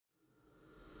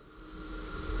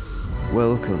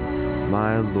Welcome,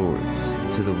 my lords,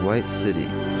 to the White City,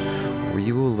 where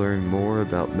you will learn more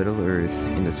about Middle-earth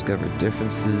and discover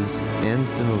differences and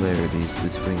similarities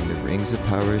between the Rings of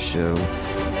Power show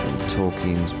and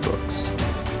Tolkien's books,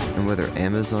 and whether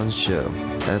Amazon's show,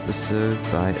 episode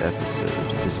by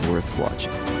episode, is worth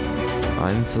watching.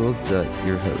 I'm Philip Dutt,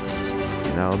 your host,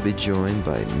 and I'll be joined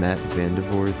by Matt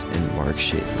Vandervoort and Mark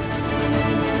Schaefer.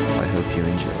 I hope you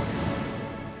enjoy.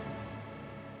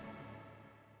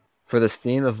 For this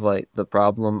theme of the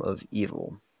problem of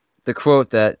evil, the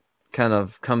quote that kind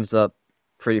of comes up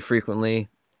pretty frequently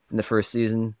in the first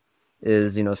season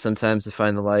is, sometimes to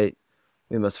find the light,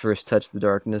 we must first touch the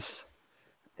darkness.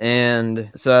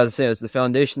 And so, as I was saying, it's the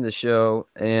foundation of the show,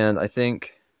 and I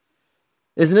think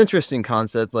it's an interesting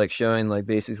concept, showing,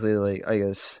 basically, I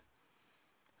guess,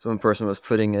 one person was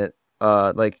putting it,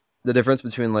 the difference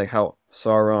between, how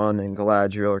Sauron and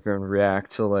Galadriel are going to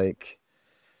react to,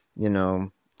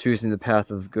 choosing the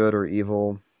path of good or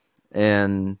evil.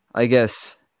 And I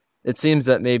guess it seems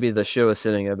that maybe the show is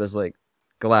setting up as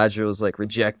Galadriel is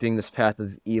rejecting this path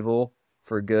of evil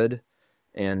for good,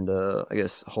 and I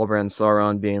guess Halbrand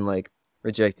Sauron being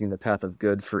rejecting the path of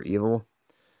good for evil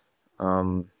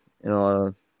in a lot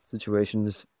of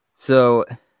situations. So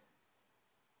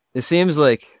it seems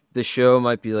like the show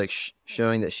might be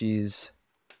showing that she's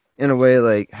in a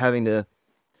way having to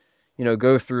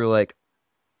go through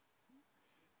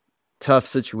tough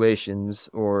situations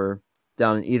or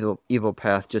down an evil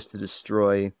path just to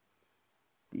destroy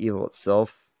the evil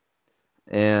itself.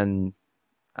 And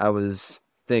I was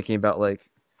thinking about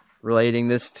relating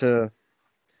this to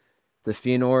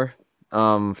Fëanor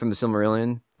from the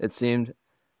Silmarillion, it seemed.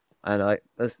 And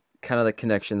that's kind of the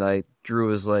connection that I drew,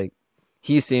 was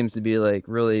he seems to be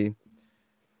really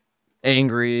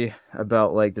angry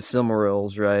about the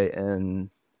Silmarils, right?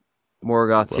 And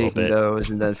Morgoth taking those,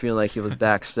 and then feeling like he was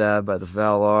backstabbed by the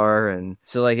Valar, and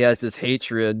so he has this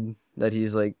hatred that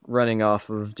he's running off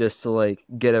of just to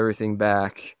get everything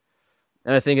back.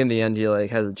 And I think in the end he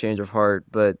has a change of heart,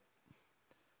 but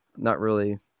not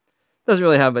really, doesn't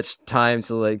really have much time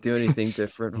to do anything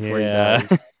different before he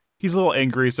dies. He's a little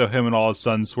angry, so him and all his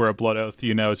sons swear a blood oath,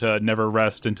 to never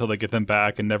rest until they get them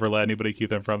back and never let anybody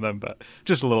keep them from them. But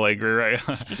just a little angry, right?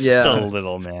 Just a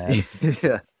little, man.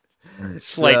 Yeah.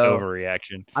 Slight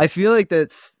overreaction. I feel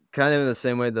that's kind of in the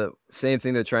same way, the same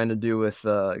thing they're trying to do with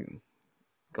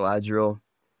Galadriel,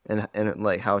 and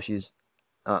how she's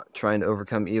trying to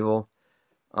overcome evil.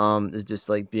 Is just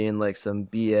being some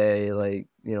BA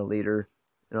leader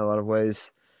in a lot of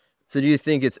ways. So do you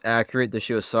think it's accurate to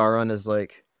show Sauron as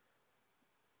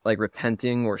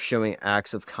repenting or showing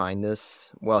acts of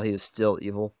kindness while he is still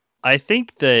evil? I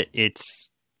think that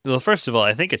first of all,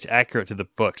 I think it's accurate to the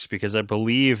books, because I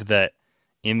believe that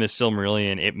in the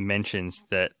Silmarillion it mentions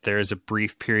that there is a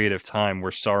brief period of time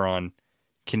where Sauron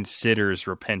considers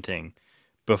repenting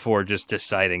before just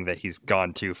deciding that he's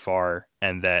gone too far,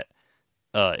 and that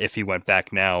if he went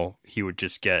back now, he would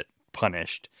just get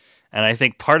punished. And I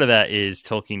think part of that is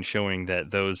Tolkien showing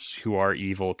that those who are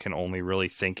evil can only really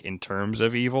think in terms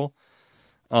of evil,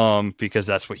 because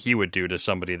that's what he would do to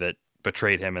somebody that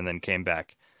betrayed him and then came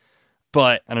back.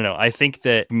 But I don't know. I think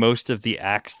that most of the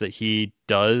acts that he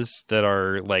does that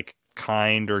are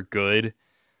kind or good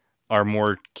are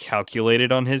more calculated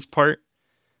on his part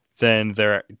than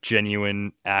their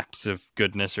genuine acts of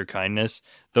goodness or kindness.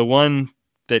 The one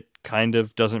that kind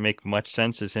of doesn't make much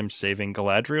sense is him saving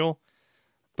Galadriel.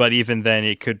 But even then,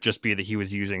 it could just be that he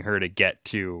was using her to get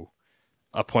to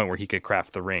a point where he could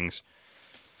craft the rings.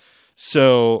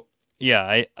 So,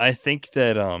 yeah, I think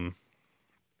that...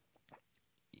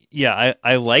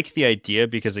 I like the idea,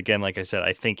 because, again, like I said,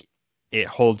 I think it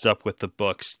holds up with the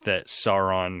books that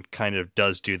Sauron kind of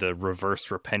does do the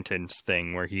reverse repentance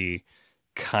thing, where he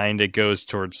kind of goes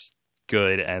towards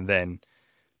good and then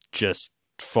just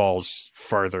falls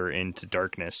farther into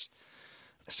darkness.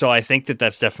 So I think that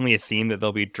that's definitely a theme that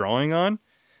they'll be drawing on,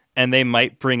 and they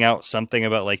might bring out something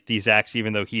about these acts,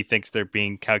 even though he thinks they're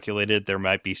being calculated, there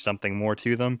might be something more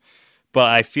to them. But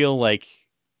I feel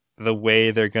the way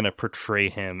they're going to portray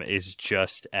him is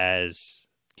just as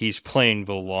he's playing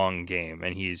the long game,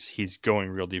 and he's going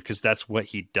real deep, because that's what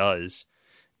he does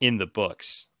in the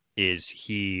books, is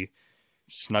he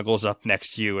snuggles up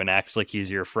next to you and acts like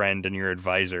he's your friend and your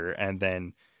advisor, and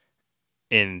then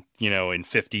in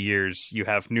 50 years you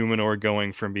have Númenor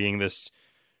going from being this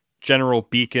general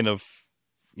beacon of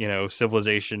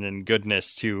civilization and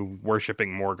goodness to worshiping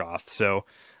Morgoth. So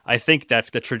I think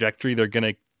that's the trajectory they're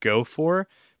going to go for.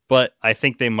 But I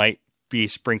think they might be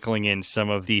sprinkling in some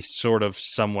of the sort of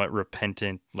somewhat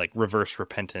repentant, reverse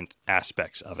repentant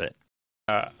aspects of it.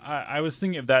 I was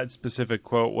thinking of that specific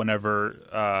quote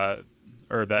whenever,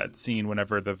 or that scene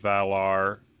whenever the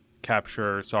Valar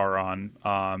capture Sauron,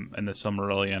 in the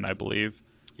Silmarillion, I believe.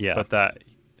 Yeah. But that,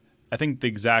 I think the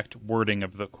exact wording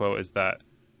of the quote is that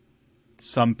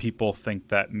some people think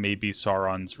that maybe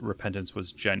Sauron's repentance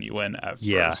was genuine at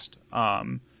Yeah. first. So I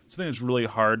think it's really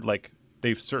hard. Like,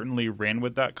 they've certainly ran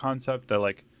with that concept that,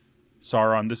 like,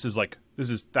 Sauron, this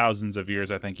is thousands of years,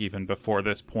 I think, even before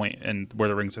this point, and where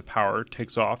the Rings of Power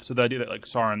takes off. So the idea that, like,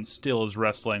 Sauron still is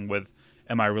wrestling with,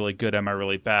 am I really good, am I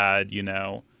really bad,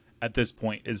 at this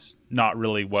point is not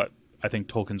really what I think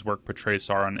Tolkien's work portrays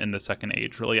Sauron in the Second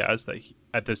Age really as, that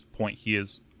at this point he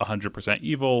is 100%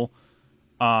 evil.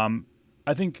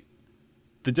 I think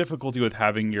the difficulty with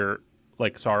having your,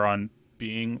 like, Sauron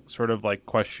being sort of like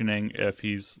questioning if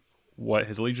he's what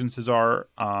his allegiances are.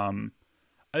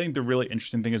 I think the really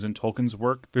interesting thing is in Tolkien's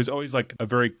work, there's always like a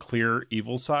very clear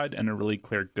evil side and a really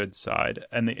clear good side.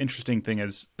 And the interesting thing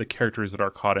is the characters that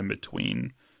are caught in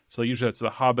between. So usually that's the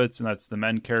hobbits and that's the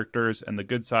men characters, and the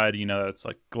good side, that's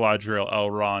like Galadriel,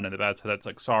 Elrond, and the bad side that's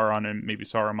like Sauron and maybe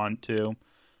Saruman too.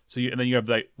 And then you have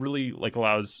that really like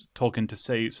allows Tolkien to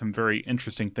say some very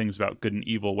interesting things about good and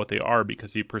evil, what they are,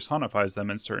 because he personifies them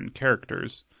in certain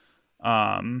characters.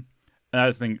 And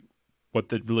I think what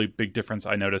the really big difference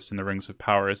I noticed in the Rings of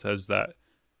Power is that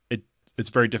it's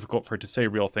very difficult for it to say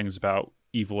real things about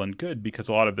evil and good because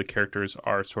a lot of the characters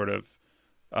are sort of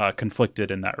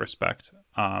conflicted in that respect.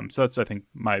 So that's, I think,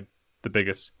 the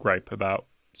biggest gripe about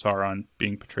Sauron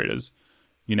being portrayed as,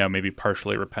 maybe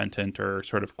partially repentant or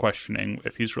sort of questioning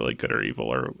if he's really good or evil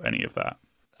or any of that.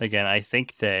 Again, I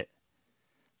think that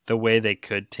the way they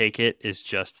could take it is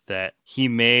just that he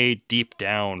may deep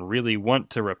down really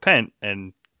want to repent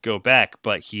and go back,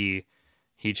 but he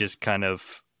just kind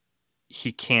of,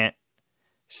 he can't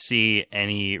see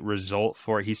any result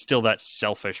for it. He's still that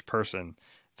selfish person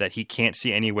that he can't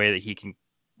see any way that he can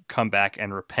come back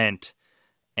and repent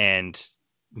and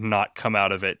not come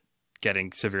out of it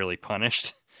getting severely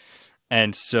punished.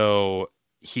 And so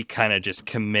he kind of just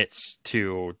commits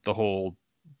to the whole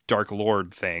Dark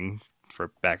Lord thing,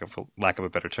 for lack of a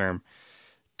better term,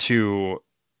 to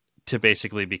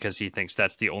basically, because he thinks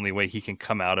that's the only way he can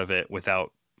come out of it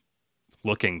without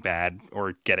looking bad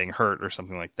or getting hurt or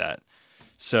something like that.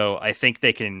 So I think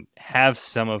they can have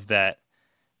some of that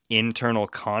internal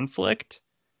conflict,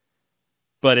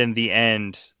 but in the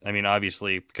end, I mean,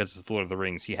 obviously, because it's the Lord of the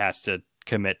Rings, he has to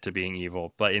commit to being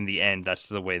evil, but in the end, that's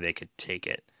the way they could take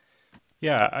it.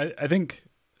 Yeah, I think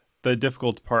the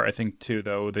difficult part, I think, too,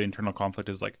 though, the internal conflict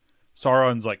is, like,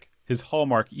 Sauron's, like, his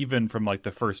hallmark, even from, like,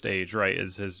 the First Age, right,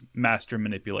 is his master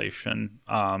manipulation.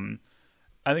 I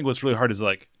think what's really hard is,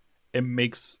 like, it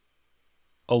makes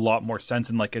a lot more sense,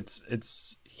 and, like,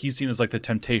 he's seen as, like, the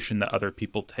temptation that other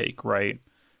people take, right?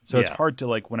 So It's hard to,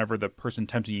 like, whenever the person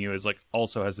tempting you is, like,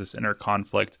 also has this inner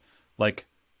conflict, like,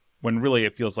 when really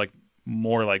it feels like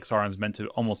more like Sauron's meant to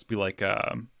almost be like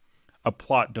a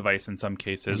plot device in some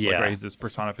cases. Like, right, he's this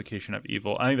personification of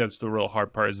evil. I think that's the real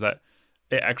hard part, is that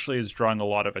it actually is drawing a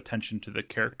lot of attention to the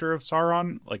character of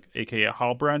Sauron, like aka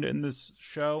Halbrand in this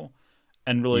show.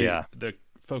 And really the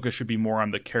focus should be more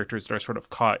on the characters that are sort of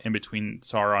caught in between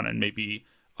Sauron and maybe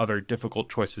other difficult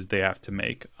choices they have to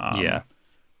make.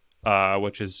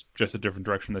 Which is just a different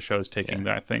direction the show is taking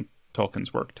that I think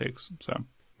Tolkien's work takes. So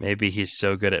maybe he's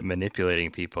so good at manipulating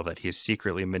people that he's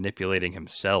secretly manipulating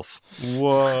himself.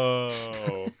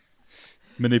 Whoa.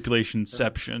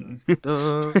 Manipulationception.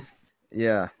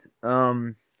 Yeah.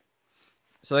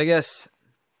 So I guess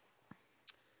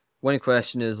one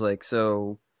question is, like,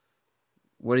 so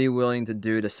what are you willing to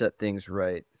do to set things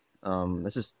right?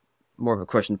 This is more of a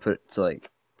question put to, like,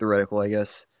 theoretical, I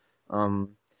guess.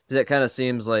 That kind of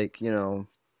seems like,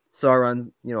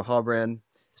 Sauron, Halbrand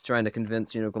is trying to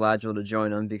convince, Galadriel to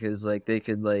join him because, like, they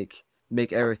could, like,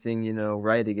 make everything,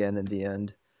 right again in the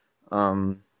end.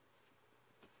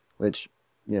 Which,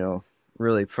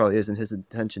 really probably isn't his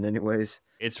intention anyways.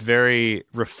 It's very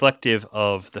reflective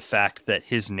of the fact that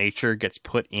his nature gets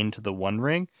put into the One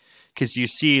Ring, because you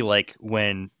see, like,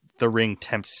 when the ring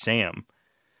tempts Sam,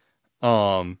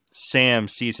 Sam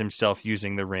sees himself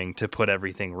using the ring to put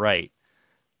everything right,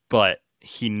 but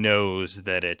he knows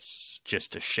that it's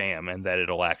just a sham and that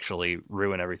it'll actually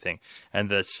ruin everything.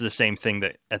 And that's the same thing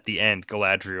that at the end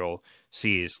Galadriel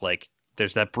sees. Like,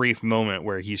 there's that brief moment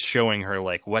where he's showing her,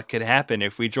 like, what could happen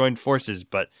if we joined forces,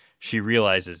 but she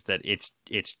realizes that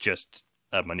it's just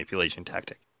a manipulation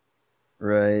tactic.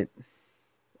 Right.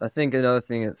 I think another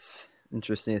thing that's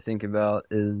interesting to think about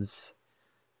is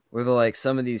whether, like,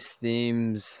 some of these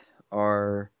themes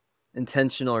are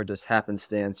intentional or just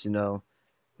happenstance,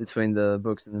 between the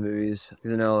books and the movies.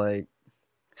 Because, like,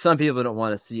 some people don't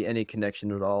want to see any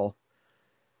connection at all,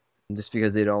 just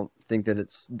because they don't think that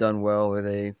it's done well,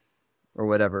 or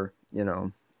whatever, you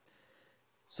know.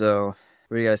 So,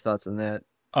 what are you guys' thoughts on that?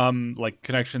 Like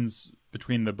connections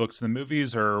between the books and the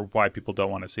movies, or why people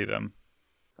don't want to see them.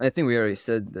 I think we already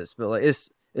said this, but like, is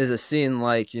a scene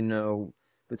like,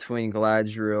 between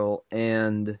Galadriel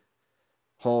and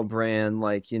Hallbrand,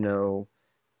 like,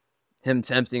 him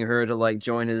tempting her to like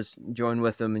join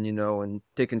with him, and and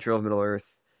take control of Middle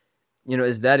Earth.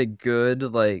 Is that a good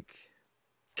like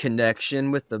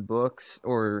connection with the books,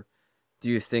 or do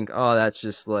you think, oh, that's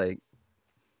just like,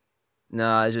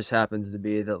 nah, it just happens to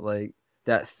be that like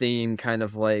that theme kind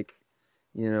of like,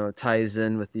 ties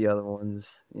in with the other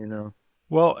ones.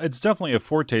 Well, it's definitely a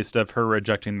foretaste of her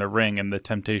rejecting the ring and the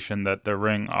temptation that the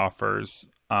ring offers.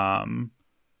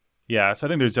 Yeah, so I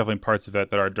think there's definitely parts of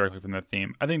it that are directly from the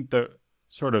theme. I think the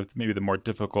sort of maybe the more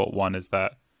difficult one is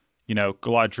that,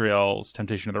 Galadriel's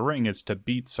temptation of the ring is to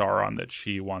beat Sauron, that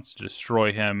she wants to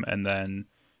destroy him and then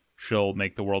she'll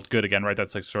make the world good again, right?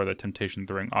 That's like sort of the temptation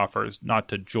the ring offers, not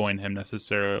to join him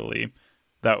necessarily.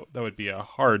 That would be a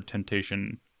hard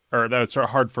temptation, or that would sort of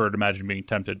hard for her to imagine being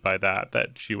tempted by that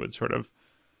she would sort of,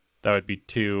 that would be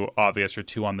too obvious or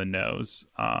too on the nose,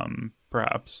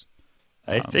 perhaps.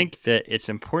 I think that it's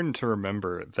important to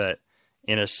remember that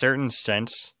in a certain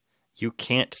sense, you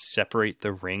can't separate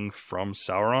the ring from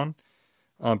Sauron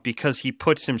because he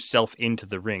puts himself into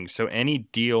the ring. So any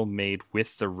deal made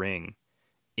with the ring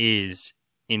is,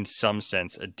 in some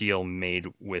sense, a deal made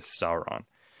with Sauron.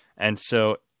 And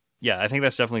so, yeah, I think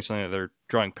that's definitely something that they're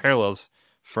drawing parallels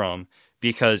from,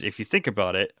 because if you think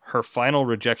about it, her final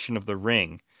rejection of the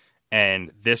ring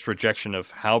and this rejection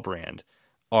of Halbrand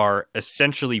are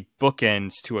essentially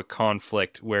bookends to a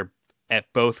conflict where at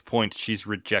both points she's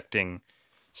rejecting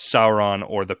Sauron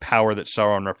or the power that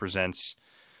Sauron represents.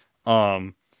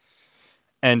 And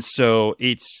so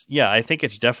I think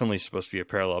it's definitely supposed to be a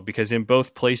parallel, because in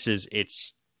both places it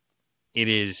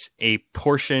is a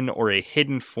portion or a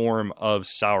hidden form of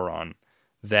Sauron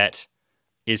that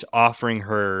is offering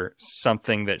her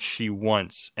something that she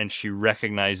wants, and she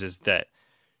recognizes that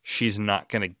she's not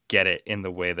going to get it in the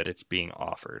way that it's being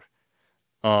offered.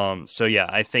 So yeah,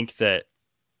 I think that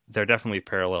there are definitely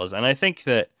parallels. And I think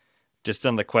that just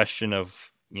on the question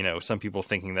of, some people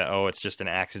thinking that, oh, it's just an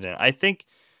accident. I think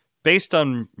based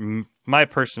on my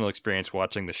personal experience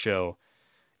watching the show,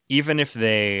 even if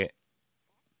they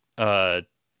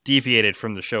deviated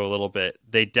from the show a little bit,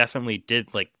 they definitely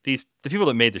did, like, the people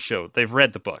that made the show, they've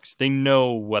read the books. They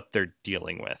know what they're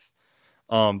dealing with.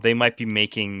 They might be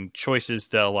making choices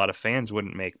that a lot of fans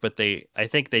wouldn't make, but I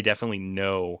think they definitely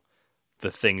know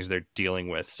the things they're dealing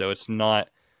with. So it's not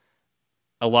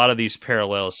a lot of these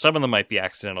parallels. Some of them might be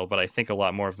accidental, but I think a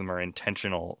lot more of them are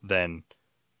intentional than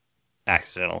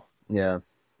accidental. Yeah,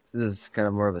 this is kind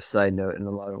of more of a side note in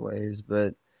a lot of ways,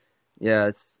 but yeah,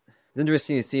 it's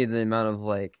interesting to see the amount of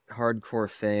like hardcore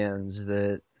fans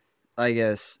that I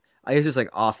guess just like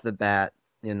off the bat,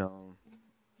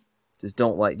 just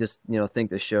don't like, just think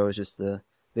the show is just a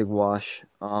big wash.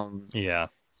 Yeah.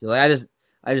 So like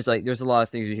I just like, there's a lot of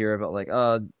things you hear about like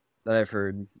that I've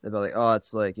heard about like, oh,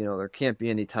 it's like, there can't be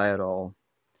any tie at all,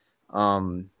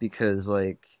 because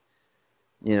like,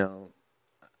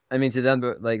 I mean, to them,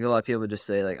 but like a lot of people would just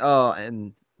say like, oh,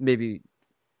 and maybe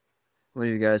one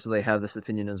of you guys would like have this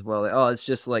opinion as well, like, oh, it's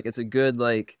just like, it's a good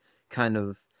like kind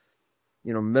of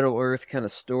Middle Earth kind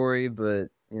of story, but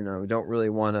don't really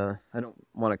want to. I don't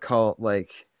want to call it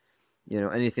like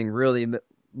anything really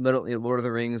middle Lord of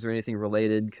the Rings or anything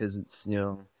related, because it's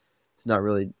it's not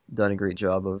really done a great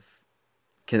job of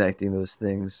connecting those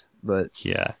things. But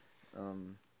Yeah.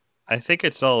 um, I think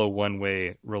it's all a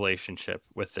one-way relationship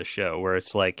with the show, where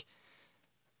it's like,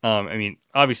 I mean,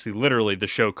 obviously, literally, the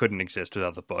show couldn't exist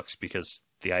without the books because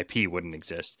the IP wouldn't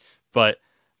exist. But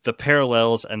the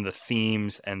parallels and the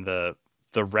themes and the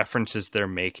references they're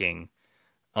making,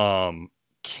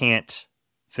 can't.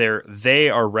 They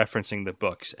are referencing the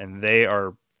books and they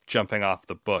are jumping off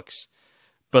the books,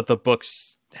 but the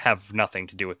books have nothing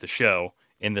to do with the show,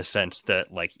 in the sense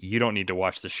that, like, you don't need to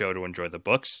watch the show to enjoy the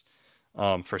books.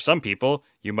 For some people,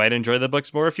 you might enjoy the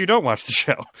books more if you don't watch the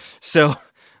show. So,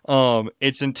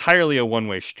 it's entirely a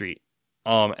one-way street.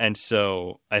 And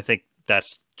so I think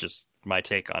that's just my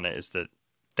take on it, is that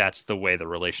that's the way the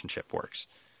relationship works.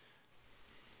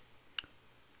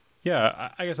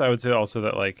 Yeah, I guess I would say also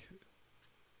that, like,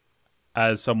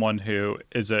 as someone who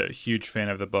is a huge fan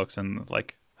of the books and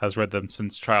like has read them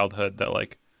since childhood, that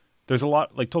like there's a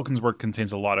lot, like, Tolkien's work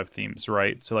contains a lot of themes,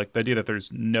 right? So like the idea that there's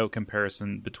no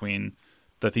comparison between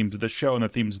the themes of the show and the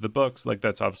themes of the books, like,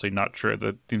 that's obviously not true.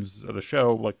 The themes of the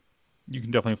show, like, you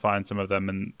can definitely find some of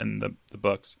them in the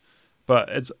books, but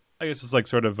I guess it's like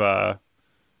sort of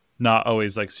not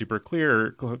always like super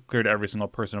clear to every single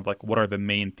person of like what are the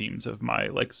main themes of my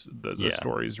like the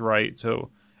stories, right? So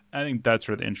I think that's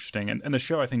sort of interesting, and the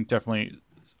show I think definitely,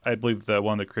 I believe the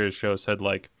one of the creators of the show said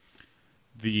like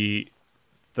the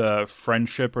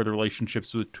friendship or the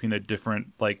relationships between the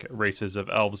different like races of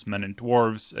elves, men, and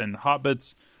dwarves and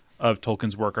hobbits of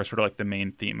Tolkien's work are sort of like the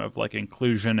main theme of like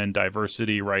inclusion and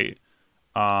diversity, right?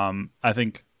 I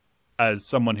think as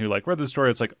someone who like read the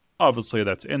story, it's like obviously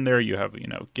that's in there. You have, you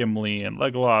know, Gimli and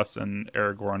Legolas and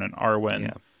Aragorn and Arwen.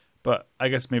 Yeah. But I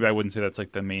guess maybe I wouldn't say that's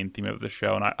like the main theme of the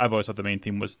show. And I've always thought the main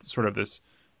theme was sort of this,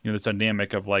 you know, this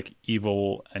dynamic of like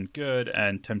evil and good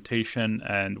and temptation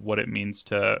and what it means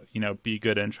to, you know, be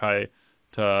good and try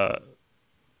to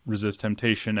resist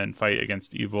temptation and fight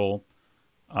against evil.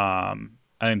 I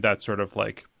think that's sort of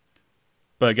like,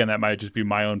 but again, that might just be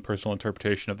my own personal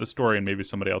interpretation of the story, and maybe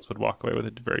somebody else would walk away with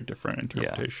a very different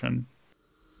interpretation.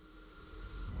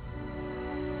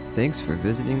 Thanks for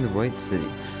visiting the White City.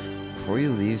 Before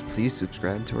you leave, please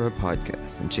subscribe to our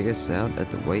podcast and check us out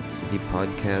at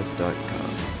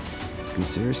thewhitecitypodcast.com.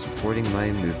 Consider supporting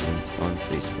my movement on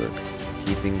Facebook,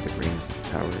 keeping the Rings of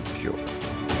Power pure.